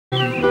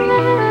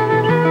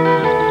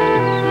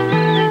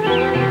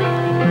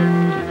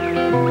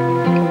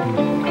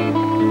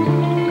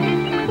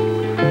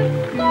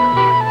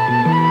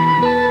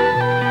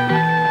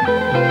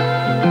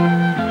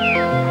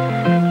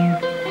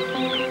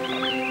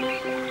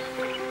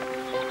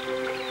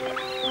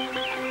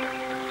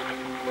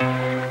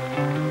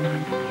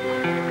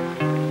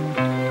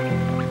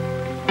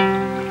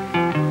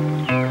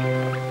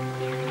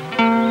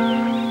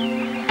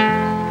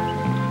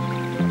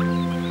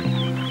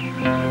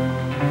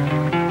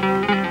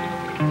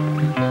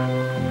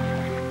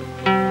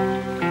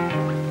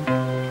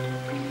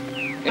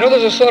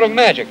there's a sort of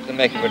magic to the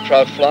making of a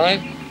trout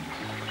fly.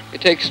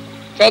 It takes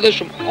feathers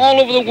from all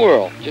over the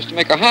world just to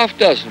make a half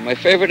dozen of my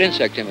favorite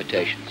insect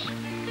imitations.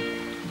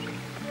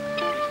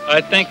 I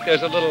think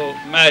there's a little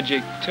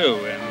magic, too,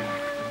 in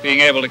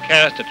being able to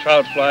cast a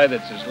trout fly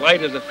that's as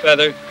light as a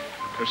feather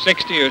for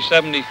 60 or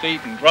 70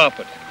 feet and drop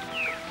it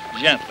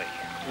gently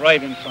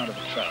right in front of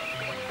the trout,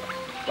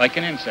 like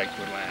an insect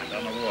would land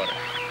on the water.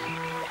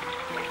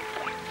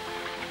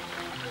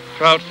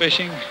 Trout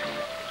fishing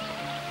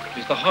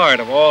is the heart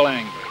of all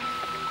angling.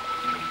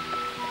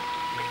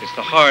 It's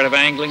the heart of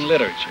angling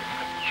literature.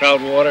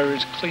 Trout water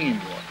is clean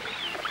water,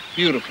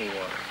 beautiful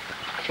water,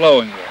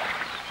 flowing water.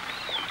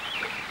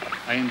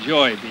 I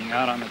enjoy being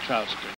out on the trout stream.